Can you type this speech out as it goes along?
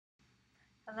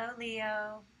Hello,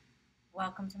 Leo.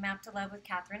 Welcome to Map to Love with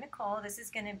Katherine Nichole. This is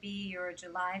going to be your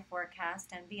July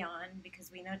forecast and beyond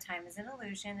because we know time is an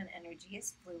illusion and energy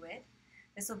is fluid.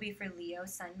 This will be for Leo,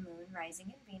 Sun, Moon,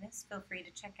 Rising, and Venus. Feel free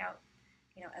to check out,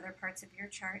 other parts of your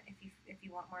chart if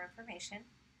you want more information.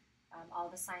 All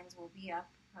the signs will be up,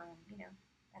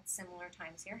 at similar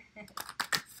times here.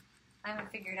 I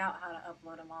haven't figured out how to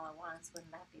upload them all at once.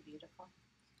 Wouldn't that be beautiful?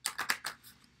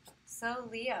 So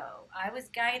Leo, I was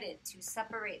guided to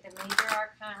separate the major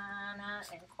arcana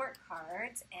and court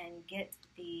cards and get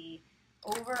the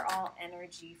overall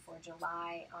energy for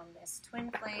July on this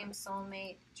twin flame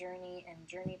soulmate journey and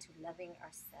journey to loving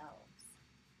ourselves.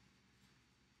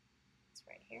 It's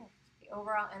right here. The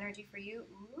overall energy for you.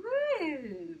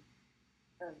 Woo!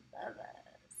 The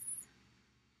lovers.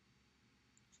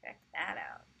 Check that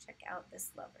out. Check out this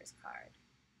lovers card.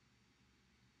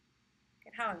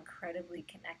 Look at how incredibly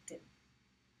connected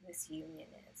this union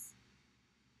is.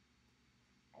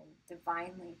 And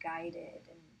divinely guided.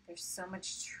 And there's so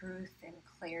much truth and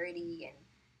clarity and,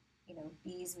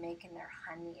 bees making their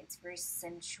honey. It's very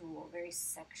sensual, very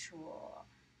sexual.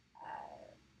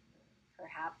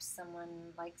 Perhaps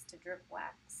someone likes to drip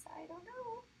wax. I don't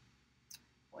know.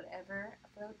 Whatever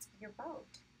floats your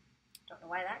boat. Don't know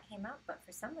why that came out, but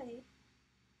for somebody,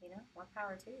 more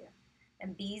power to you.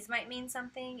 And bees might mean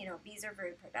something. Bees are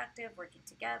very productive, working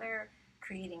together,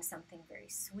 creating something very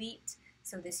sweet.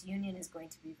 So this union is going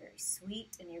to be very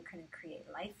sweet, and you're going to create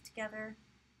life together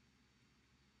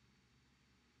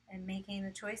and making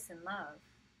a choice in love.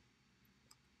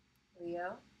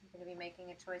 Leo, you're going to be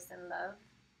making a choice in love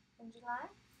in July.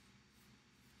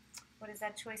 What is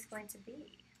that choice going to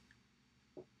be?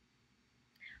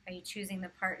 Are you choosing the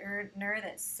partner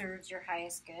that serves your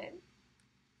highest good?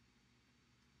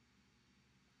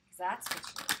 Because that's what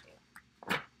you need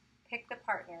to do. Pick the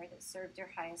partner that served your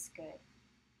highest good,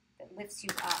 that lifts you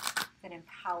up, that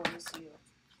empowers you,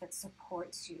 that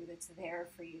supports you, that's there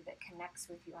for you, that connects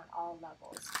with you on all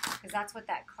levels. Because that's what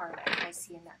that card, I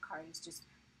see in that card, is just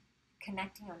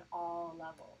connecting on all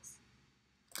levels.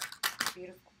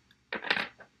 Beautiful.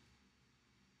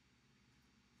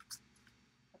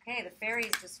 Okay, the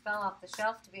fairies just fell off the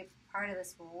shelf to be a part of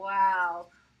this. Wow.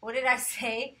 What did I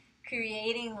say?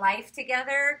 Creating life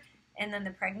together. And then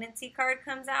the pregnancy card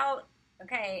comes out.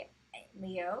 Okay,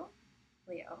 Leo,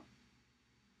 do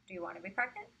you want to be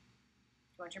pregnant?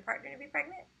 Do you want your partner to be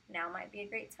pregnant? Now might be a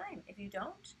great time. If you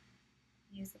don't,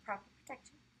 use the proper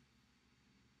protection.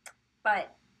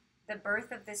 But the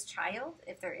birth of this child,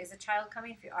 if there is a child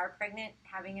coming, if you are pregnant,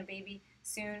 having a baby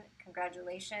soon,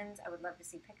 congratulations. I would love to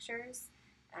see pictures,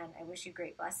 and I wish you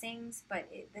great blessings. But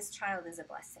this child is a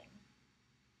blessing.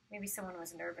 Maybe someone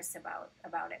was nervous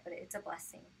about it, but it's a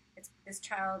blessing. This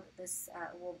child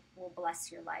will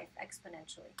bless your life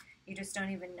exponentially. You just don't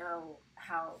even know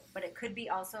how, but it could be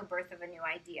also a birth of a new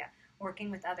idea, working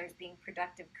with others, being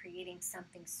productive, creating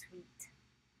something sweet.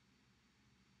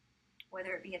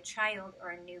 Whether it be a child or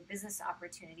a new business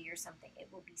opportunity or something, it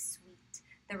will be sweet.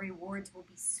 The rewards will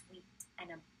be sweet and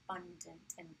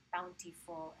abundant and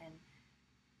bountiful and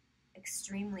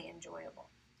extremely enjoyable.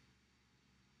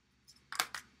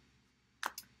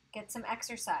 Get some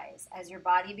exercise. As your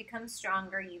body becomes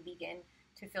stronger, you begin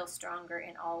to feel stronger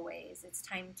in all ways. It's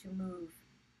time to move,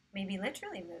 maybe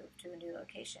literally move to a new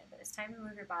location, but it's time to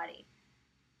move your body.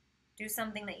 Do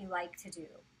something that you like to do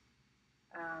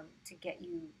to get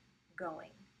you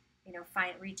going.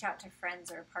 Reach out to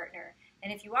friends or a partner.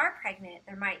 And if you are pregnant,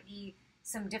 there might be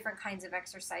some different kinds of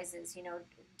exercises.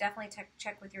 Definitely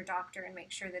check with your doctor and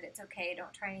make sure that it's okay.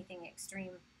 Don't try anything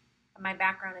extreme. My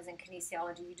background is in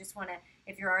kinesiology. You just want to,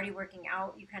 if you're already working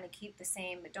out, you kind of keep the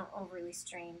same, but don't overly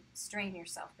strain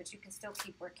yourself. But you can still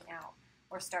keep working out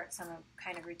or start some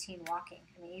kind of routine walking.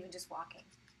 Even just walking.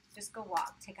 Just go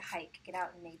walk, take a hike, get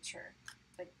out in nature,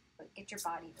 but get your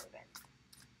body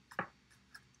moving.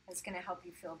 It's going to help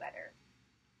you feel better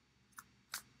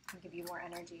and give you more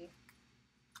energy.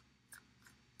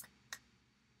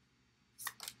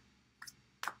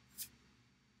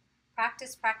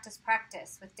 Practice, practice,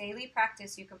 practice. With daily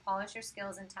practice, you can polish your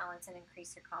skills and talents and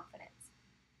increase your confidence.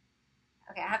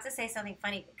 Okay, I have to say something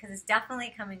funny because it's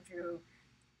definitely coming through.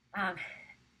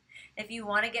 If you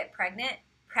want to get pregnant,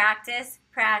 practice,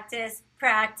 practice,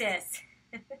 practice.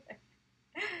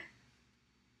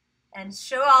 And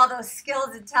show all those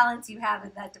skills and talents you have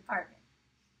in that department.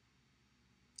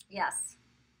 Yes.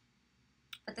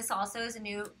 But this also is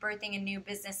birthing a new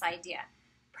business idea.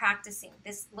 Practicing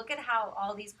this. Look at how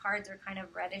all these cards are kind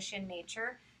of reddish in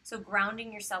nature. So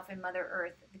grounding yourself in Mother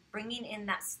Earth, bringing in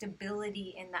that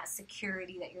stability and that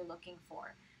security that you're looking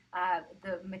for.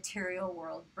 the material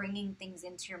world, bringing things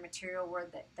into your material world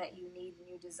that you need and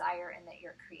you desire and that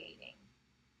you're creating.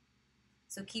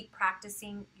 So keep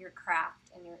practicing your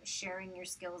craft and you're sharing your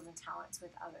skills and talents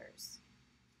with others.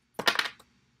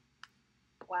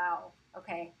 Wow.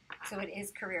 Okay. So it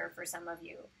is career for some of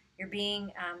you. You're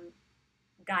being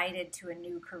guided to a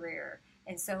new career.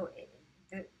 And so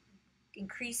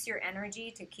increase your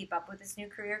energy to keep up with this new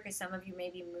career, because some of you may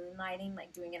be moonlighting,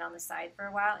 like doing it on the side for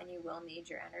a while, and you will need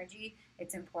your energy.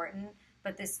 It's important.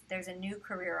 But there's a new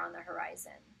career on the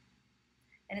horizon.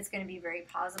 And it's going to be very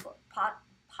positive.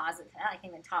 I can't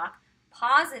even talk.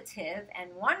 Positive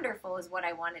and wonderful is what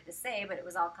I wanted to say, but it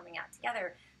was all coming out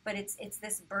together. But it's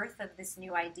this birth of this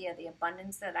new idea, the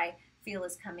abundance that I feel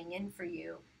is coming in for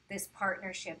you. This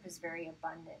partnership is very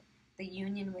abundant. The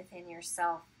union within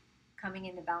yourself, coming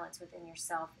into balance within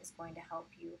yourself, is going to help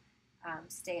you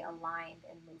stay aligned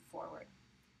and move forward.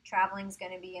 Traveling is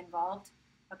going to be involved,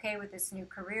 okay, with this new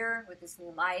career, with this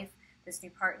new life, this new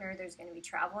partner. There's going to be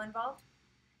travel involved.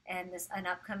 And an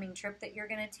upcoming trip that you're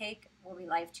going to take will be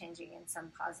life-changing in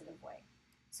some positive way.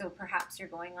 So perhaps you're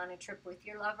going on a trip with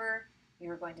your lover.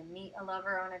 You're going to meet a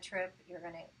lover on a trip. You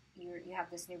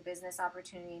have this new business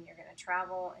opportunity, and you're going to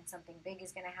travel, and something big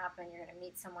is going to happen. You're going to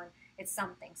meet someone. It's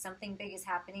something big is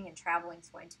happening, and traveling is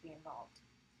going to be involved.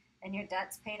 And your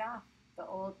debt's paid off.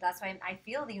 That's why I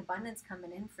feel the abundance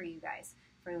coming in for you guys,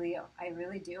 for Leo. I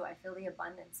really do. I feel the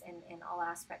abundance in all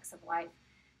aspects of life.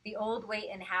 The old weight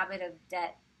and habit of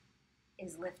debt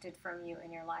is lifted from you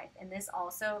in your life. And this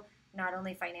also, not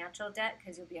only financial debt,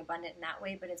 because you'll be abundant in that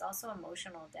way, but it's also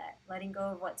emotional debt. Letting go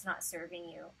of what's not serving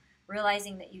you.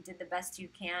 Realizing that you did the best you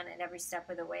can at every step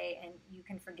of the way, and you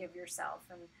can forgive yourself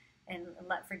and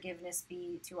let forgiveness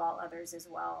be to all others as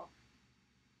well.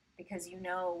 Because you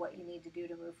know what you need to do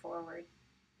to move forward.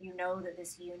 You know that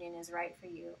this union is right for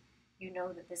you. You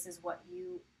know that this is what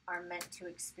you are meant to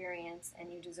experience,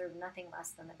 and you deserve nothing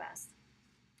less than the best.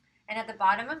 And at the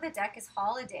bottom of the deck is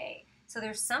holiday. So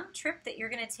there's some trip that you're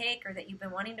going to take or that you've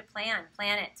been wanting to plan.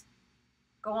 Plan it.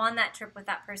 Go on that trip with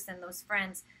that person, those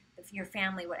friends, your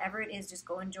family, whatever it is. Just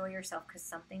go enjoy yourself, because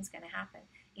something's going to happen.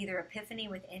 Either epiphany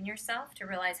within yourself to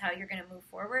realize how you're going to move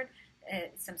forward,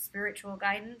 some spiritual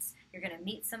guidance, you're going to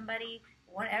meet somebody,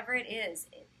 whatever it is.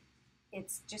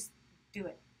 It's just do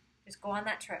it. Just go on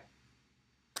that trip.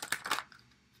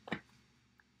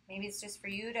 Maybe it's just for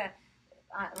you to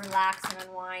relax and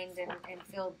unwind and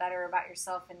feel better about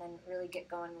yourself, and then really get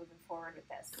going moving forward with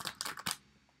this.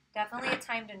 Definitely a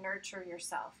time to nurture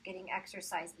yourself, getting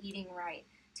exercise, eating right,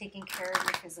 taking care of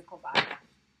your physical body.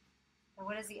 And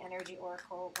what does the Energy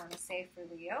Oracle want to say for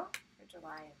Leo for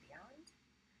July and beyond?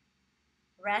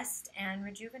 Rest and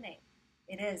rejuvenate.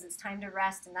 It is. It's time to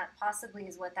rest, and that possibly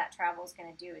is what that travel is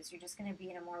going to do. Is you're just going to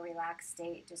be in a more relaxed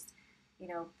state, just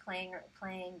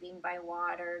playing, being by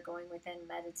water, going within,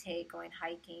 meditate, going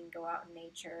hiking, go out in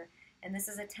nature. And this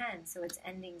is a 10, so it's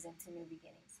endings into new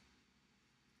beginnings.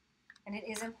 And it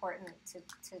is important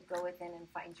to go within and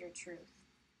find your truth.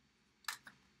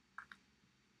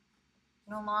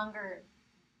 No longer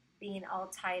being all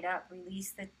tied up.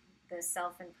 Release the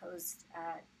self-imposed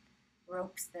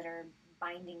ropes that are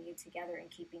binding you together and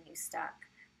keeping you stuck.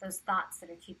 Those thoughts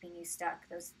that are keeping you stuck,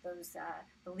 those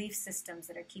belief systems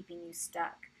that are keeping you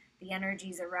stuck, the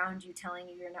energies around you telling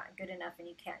you you're not good enough and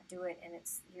you can't do it, and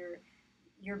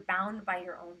you're bound by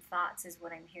your own thoughts, is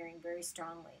what I'm hearing very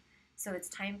strongly. So it's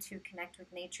time to connect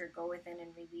with nature, go within and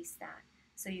release that,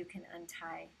 so you can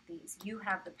untie these. You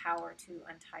have the power to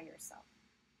untie yourself.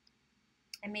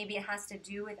 And maybe it has to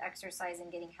do with exercise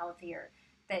and getting healthier.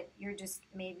 That you're just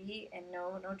maybe, and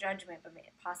no judgment, but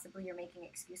possibly you're making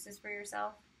excuses for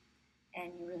yourself,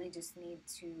 and you really just need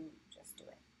to just do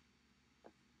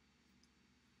it.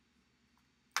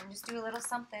 And just do a little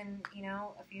something,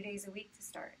 a few days a week to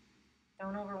start.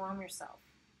 Don't overwhelm yourself.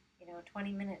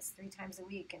 20 minutes 3 times a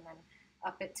week, and then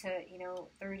up it to,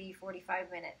 30,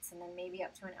 45 minutes, and then maybe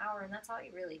up to an hour, and that's all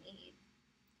you really need.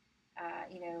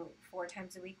 4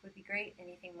 times a week would be great.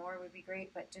 Anything more would be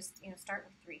great, but just, start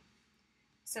with 3.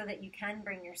 So that you can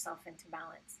bring yourself into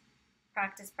balance.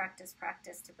 Practice, practice,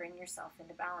 practice to bring yourself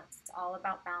into balance. It's all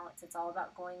about balance. It's all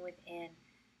about going within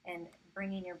and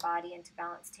bringing your body into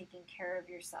balance, taking care of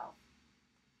yourself,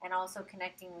 and also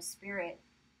connecting with spirit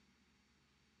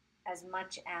as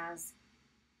much as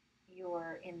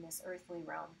you're in this earthly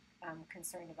realm,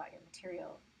 concerned about your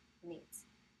material needs.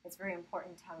 It's very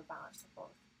important to have a balance of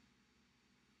both.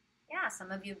 Yeah,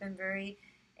 some of you have been very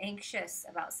anxious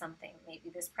about something, maybe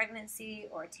this pregnancy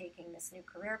or taking this new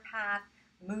career path,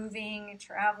 moving,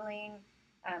 traveling.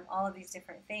 all of these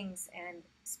different things. And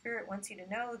Spirit wants you to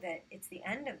know that it's the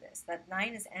end of this. That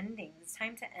 9 is ending. It's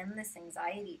time to end this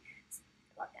anxiety.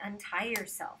 Untie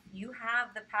yourself. You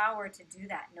have the power to do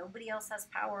that. Nobody else has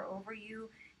power over you.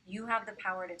 You have the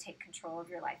power to take control of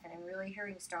your life. And I'm really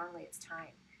hearing strongly it's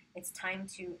time. It's time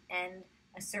to end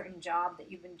a certain job that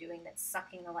you've been doing that's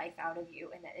sucking the life out of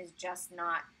you and that is just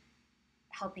not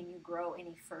helping you grow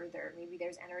any further. Maybe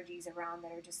there's energies around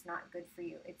that are just not good for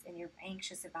you. And you're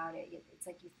anxious about it. It's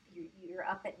like you're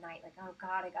up at night like, oh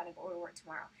God, I got to go to work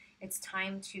tomorrow. It's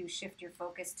time to shift your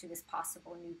focus to this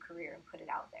possible new career and put it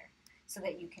out there so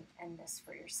that you can end this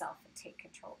for yourself and take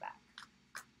control back.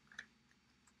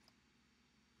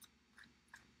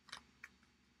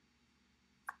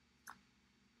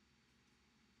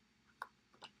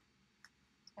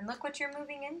 And look what you're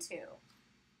moving into.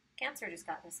 Cancer just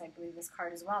got this, I believe, this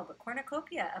card as well. But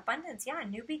cornucopia, abundance, yeah,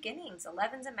 new beginnings.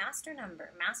 11's a master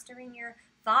number. Mastering your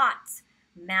thoughts.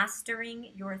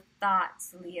 Mastering your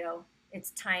thoughts, Leo.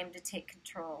 It's time to take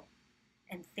control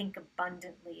and think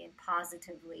abundantly and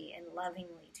positively and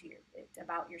lovingly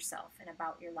about yourself and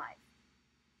about your life.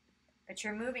 But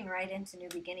you're moving right into new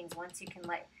beginnings once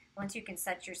you can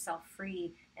set yourself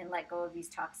free and let go of these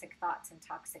toxic thoughts and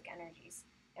toxic energies.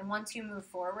 And once you move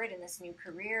forward in this new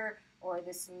career or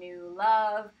this new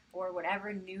love or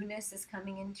whatever newness is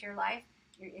coming into your life,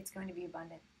 it's going to be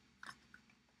abundant.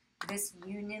 This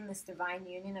union, this divine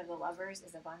union of the lovers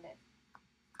is abundant.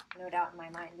 No doubt in my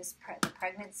mind. The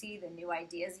pregnancy, the new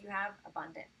ideas you have,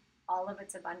 abundant. All of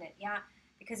it's abundant. Yeah,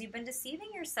 because you've been deceiving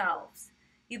yourselves.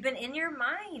 You've been in your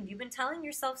mind. You've been telling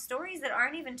yourself stories that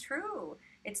aren't even true.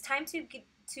 It's time to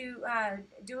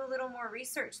do a little more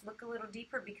research, look a little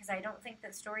deeper, because I don't think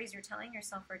that stories you're telling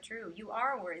yourself are true. You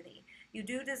are worthy. You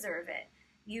do deserve it.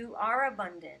 You are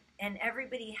abundant. And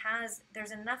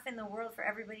there's enough in the world for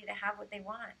everybody to have what they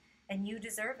want. And you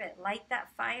deserve it. Light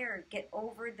that fire. Get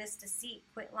over this deceit.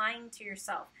 Quit lying to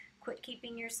yourself. Quit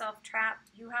keeping yourself trapped.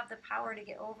 You have the power to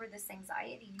get over this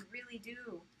anxiety. You really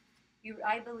do.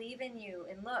 I believe in you.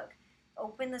 And look,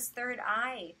 open this third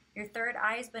eye. Your third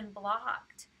eye's been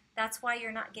blocked. That's why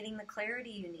you're not getting the clarity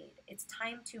you need. It's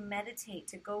time to meditate,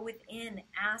 to go within,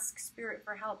 ask Spirit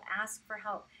for help, ask for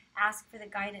help, ask for the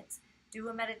guidance. Do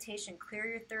a meditation, clear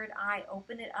your third eye,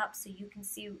 open it up so you can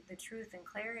see the truth and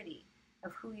clarity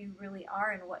of who you really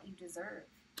are and what you deserve.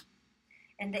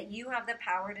 And that you have the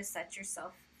power to set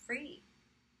yourself free.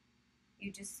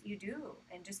 You do.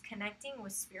 And just connecting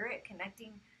with Spirit,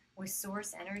 connecting with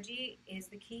source energy is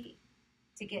the key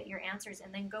to get your answers.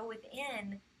 And then go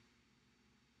within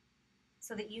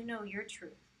so that you know your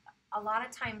truth. A lot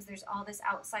of times there's all this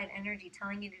outside energy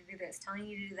telling you to do this, telling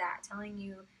you to do that, telling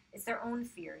you it's their own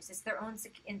fears, it's their own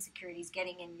insecurities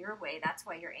getting in your way. That's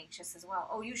why you're anxious as well.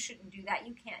 Oh, you shouldn't do that.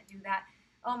 You can't do that.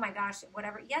 Oh my gosh,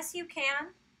 whatever. Yes, you can.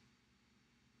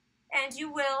 And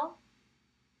you will.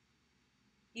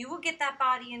 You will get that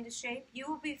body into shape. You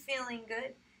will be feeling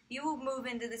good. You will move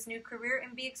into this new career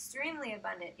and be extremely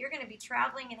abundant. You're going to be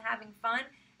traveling and having fun.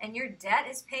 And your debt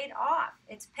is paid off.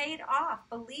 It's paid off.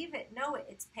 Believe it. Know it.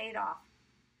 It's paid off.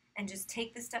 And just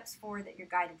take the steps forward that you're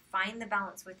guided. Find the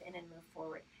balance within and move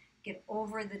forward. Get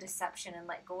over the deception and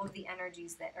let go of the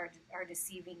energies that are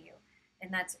deceiving you.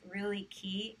 And that's really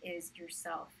key is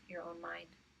yourself, your own mind.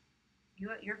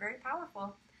 You're very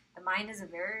powerful. The mind is a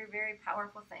very, very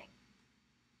powerful thing.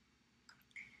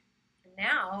 And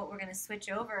now we're going to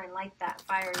switch over and light that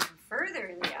fire even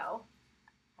further, Leo.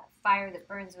 Fire that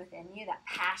burns within you, that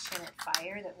passionate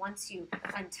fire that once you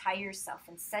untie yourself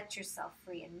and set yourself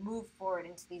free and move forward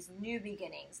into these new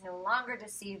beginnings, no longer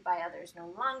deceived by others,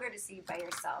 no longer deceived by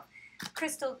yourself,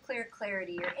 crystal clear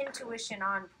clarity, your intuition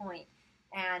on point,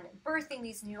 and birthing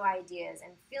these new ideas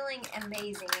and feeling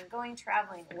amazing and going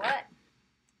traveling. What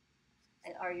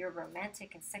are your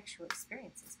romantic and sexual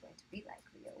experiences going to be like,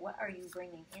 Leo? What are you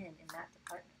bringing in that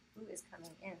department? Who is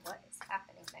coming in? What is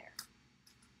happening there?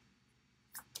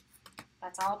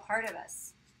 That's all part of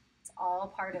us. It's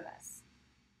all part of us.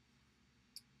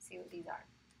 Let's see what these are.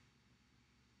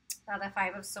 Now the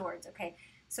Five of Swords. Okay,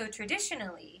 so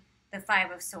traditionally, the Five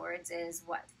of Swords is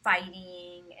what?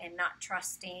 Fighting and not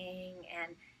trusting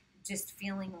and just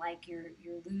feeling like you're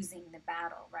losing the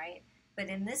battle, right? But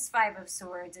in this Five of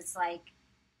Swords, it's like,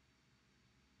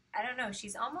 I don't know,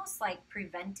 she's almost like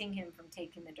preventing him from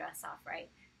taking the dress off,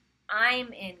 right?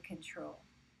 I'm in control.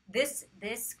 This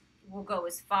will go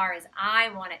as far as I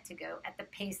want it to go at the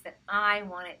pace that I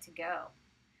want it to go.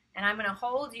 And I'm going to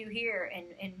hold you here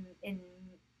and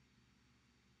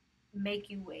make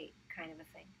you wait, kind of a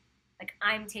thing. Like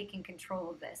I'm taking control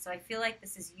of this. So I feel like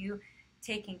this is you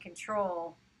taking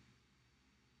control.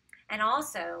 And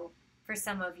also For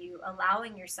some of you,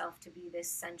 allowing yourself to be this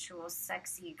sensual,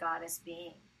 sexy goddess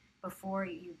being before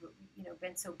you've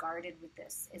been so guarded with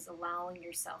this is allowing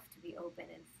yourself to be open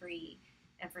and free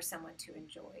and for someone to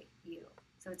enjoy you.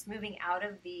 So it's moving out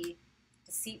of the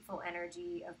deceitful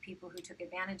energy of people who took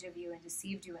advantage of you and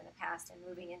deceived you in the past and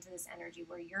moving into this energy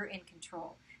where you're in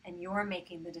control and you're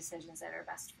making the decisions that are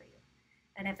best for you.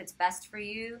 And if it's best for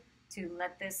you to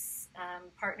let this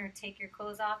partner take your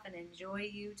clothes off and enjoy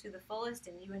you to the fullest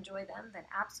and you enjoy them, then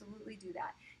absolutely do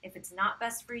that. If it's not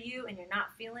best for you and you're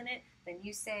not feeling it, then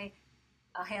you say,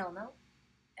 a hell no,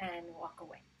 and walk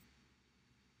away.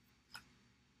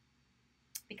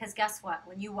 Because guess what?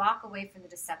 When you walk away from the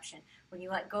deception, when you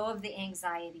let go of the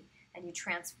anxiety and you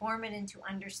transform it into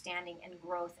understanding and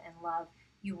growth and love,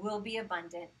 you will be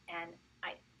abundant. And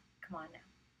come on now.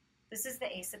 This is the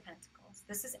Ace of Pentacles.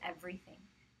 This is everything.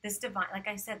 This divine, like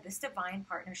I said, this divine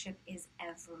partnership is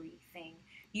everything.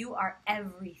 You are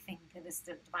everything to this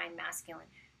divine masculine.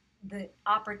 The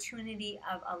opportunity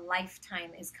of a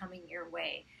lifetime is coming your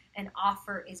way. An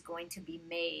offer is going to be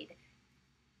made.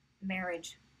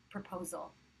 Marriage,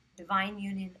 proposal, divine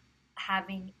union,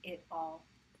 having it all.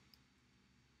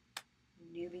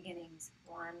 New beginnings.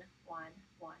 1, 1,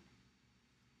 1.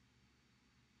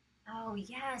 Oh,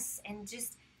 yes. And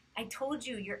just, I told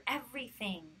you, you're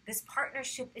everything. This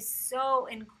partnership is so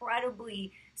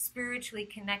incredibly spiritually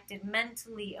connected,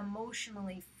 mentally,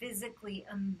 emotionally, physically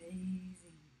amazing.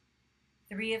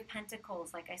 3 of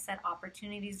Pentacles, like I said,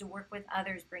 opportunities to work with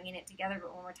others, bringing it together.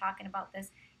 But when we're talking about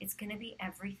this, it's going to be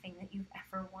everything that you've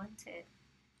ever wanted.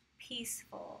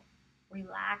 Peaceful,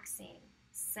 relaxing,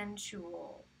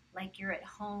 sensual, like you're at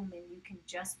home and you can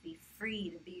just be free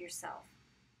to be yourself.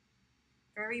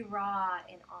 Very raw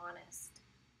and honest.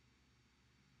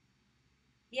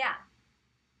 Yeah,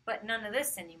 but none of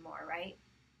this anymore, right?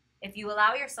 If you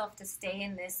allow yourself to stay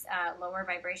in this lower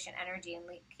vibration energy and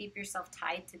keep yourself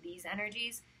tied to these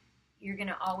energies, you're going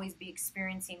to always be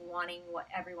experiencing wanting what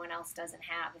everyone else doesn't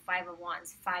have. The 5 of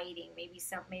Wands, fighting.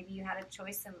 Maybe you had a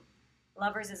choice in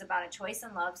lovers is about a choice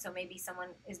in love, so maybe someone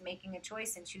is making a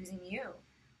choice and choosing you,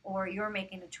 or you're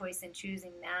making a choice and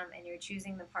choosing them, and you're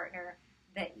choosing the partner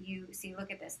that you see.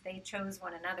 Look at this. They chose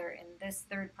one another, and this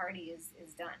third party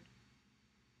is done.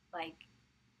 Like,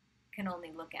 can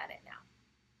only look at it now.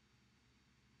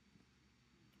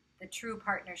 The true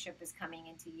partnership is coming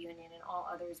into union, and all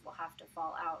others will have to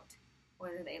fall out,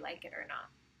 whether they like it or not.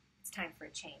 It's time for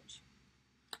a change.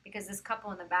 Because this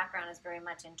couple in the background is very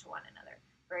much into one another,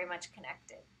 very much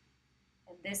connected.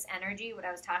 And this energy, what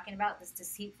I was talking about, this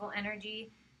deceitful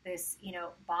energy, this,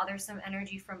 bothersome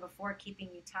energy from before keeping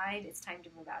you tied, it's time to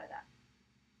move out of that.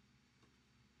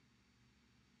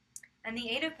 And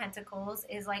the 8 of Pentacles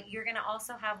is like you're going to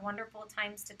also have wonderful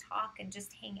times to talk and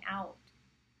just hang out.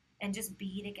 And just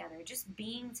be together. Just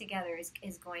being together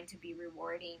is going to be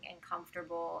rewarding and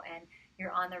comfortable, and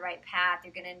you're on the right path.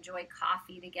 You're going to enjoy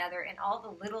coffee together and all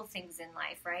the little things in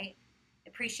life, right?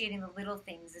 Appreciating the little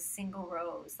things, the single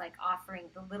rose, like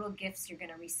offering the little gifts. You're going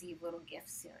to receive little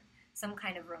gifts soon. Some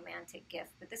kind of romantic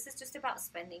gift. But this is just about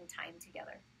spending time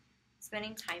together.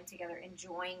 Spending time together,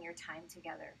 enjoying your time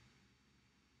together.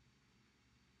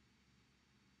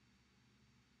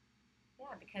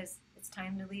 Yeah, because it's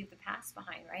time to leave the past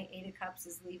behind, right? 8 of Cups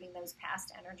is leaving those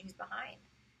past energies behind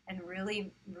and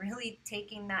really, really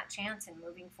taking that chance and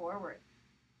moving forward.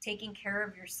 Taking care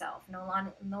of yourself,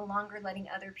 no longer letting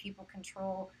other people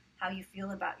control how you feel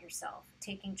about yourself.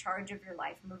 Taking charge of your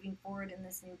life, moving forward in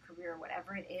this new career,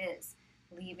 whatever it is.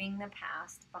 Leaving the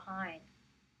past behind.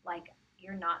 Like,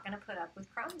 you're not going to put up with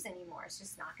crumbs anymore. It's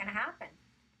just not going to happen.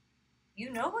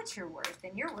 You know what you're worth,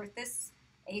 and you're worth this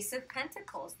Ace of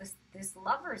Pentacles, this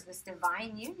lovers, this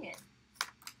divine union.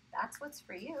 That's what's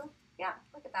for you. Yeah,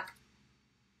 look at that.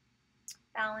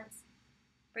 Balance.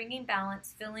 Bringing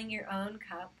balance, filling your own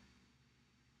cup.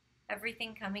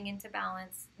 Everything coming into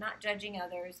balance. Not judging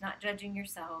others, not judging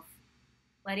yourself.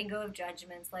 Letting go of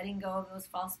judgments, letting go of those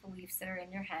false beliefs that are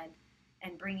in your head,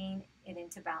 and bringing it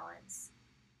into balance.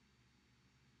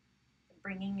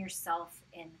 Bringing yourself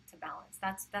into balance.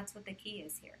 That's what the key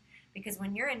is here. Because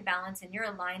when you're in balance and you're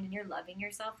aligned and you're loving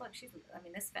yourself, look,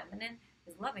 this feminine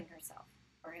is loving herself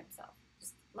or himself.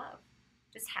 Just love.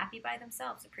 Just happy by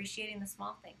themselves, appreciating the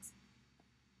small things.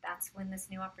 That's when this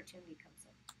new opportunity comes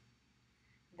in.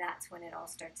 That's when it all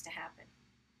starts to happen.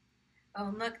 Oh,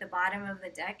 and look, the bottom of the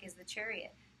deck is the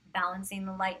Chariot. Balancing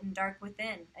the light and dark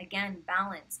within. Again,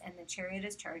 balance. And the Chariot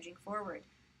is charging forward.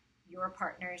 Your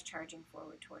partner is charging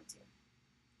forward towards you.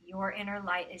 Your inner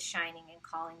light is shining and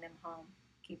calling them home.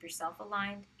 Keep yourself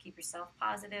aligned. Keep yourself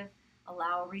positive.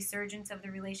 Allow a resurgence of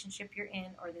the relationship you're in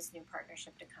or this new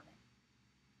partnership to come in.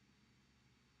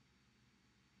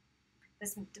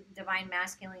 This divine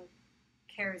masculine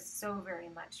cares so very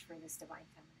much for this divine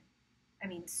feminine. I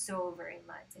mean, so very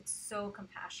much. It's so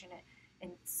compassionate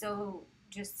and so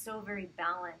just so very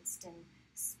balanced and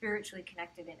spiritually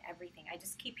connected in everything. I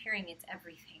just keep hearing it's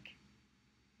everything.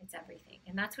 It's everything.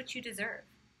 And that's what you deserve.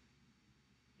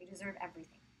 You deserve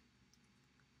everything.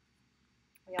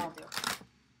 We all do.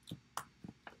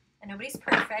 And nobody's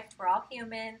perfect. We're all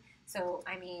human. So,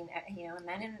 I mean, you know,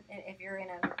 if you're in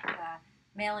a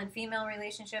male and female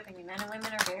relationship, I mean, men and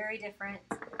women are very different.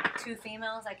 Two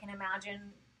females, I can imagine,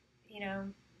 you know,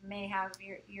 may have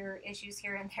your issues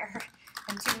here and there,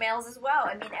 and two males as well.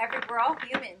 I mean, we're all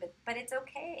human, but it's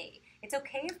okay. It's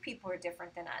okay if people are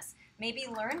different than us. Maybe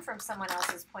learn from someone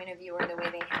else's point of view or the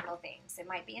way they handle things. It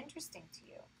might be interesting to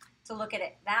you to look at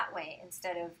it that way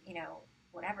instead of, you know,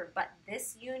 whatever. But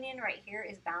this union right here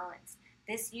is balanced.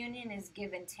 This union is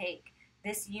give and take.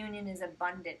 This union is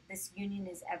abundant. This union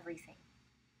is everything.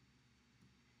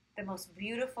 The most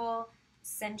beautiful,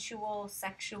 sensual,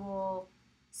 sexual,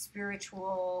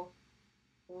 spiritual,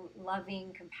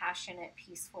 loving, compassionate,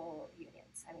 peaceful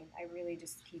unions. I mean, I really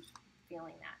just keep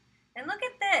feeling that. And look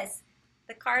at this.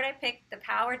 The card I picked, the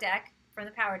power deck, from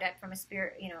the power deck, from a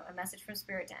spirit, you know, a message from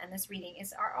spirit to end this reading,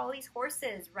 are all these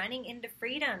horses running into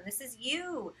freedom. This is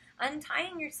you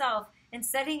untying yourself and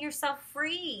setting yourself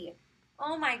free.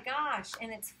 Oh my gosh.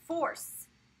 And it's force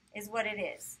is what it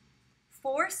is.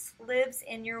 Force lives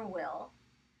in your will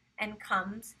and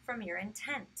comes from your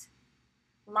intent.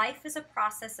 Life is a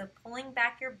process of pulling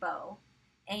back your bow,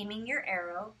 aiming your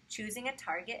arrow, choosing a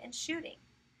target, and shooting.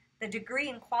 The degree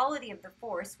and quality of the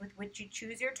force with which you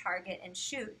choose your target and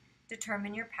shoot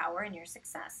determine your power and your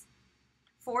success.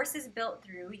 Force is built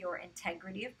through your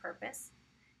integrity of purpose,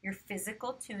 your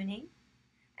physical tuning,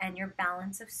 and your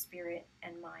balance of spirit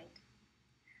and mind.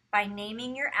 By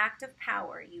naming your act of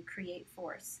power, you create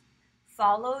force.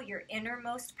 Follow your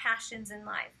innermost passions in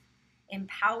life.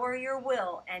 Empower your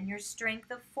will and your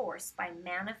strength of force by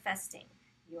manifesting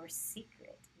your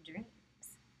secret dreams.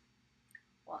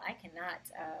 Well, I cannot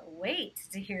wait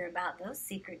to hear about those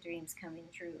secret dreams coming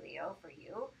true, Leo, for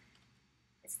you.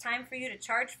 It's time for you to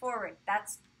charge forward.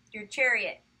 That's your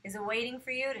chariot is awaiting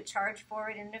for you to charge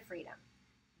forward into freedom.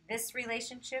 This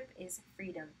relationship is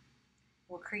freedom.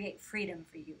 Will create freedom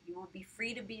for you. You will be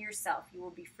free to be yourself. You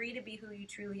will be free to be who you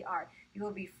truly are. You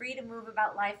will be free to move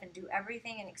about life and do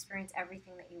everything and experience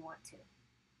everything that you want to.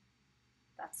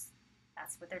 That's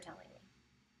what they're telling me.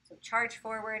 So charge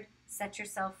forward, set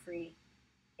yourself free.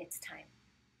 It's time.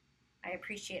 I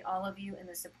appreciate all of you and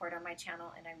the support on my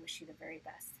channel, and I wish you the very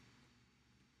best.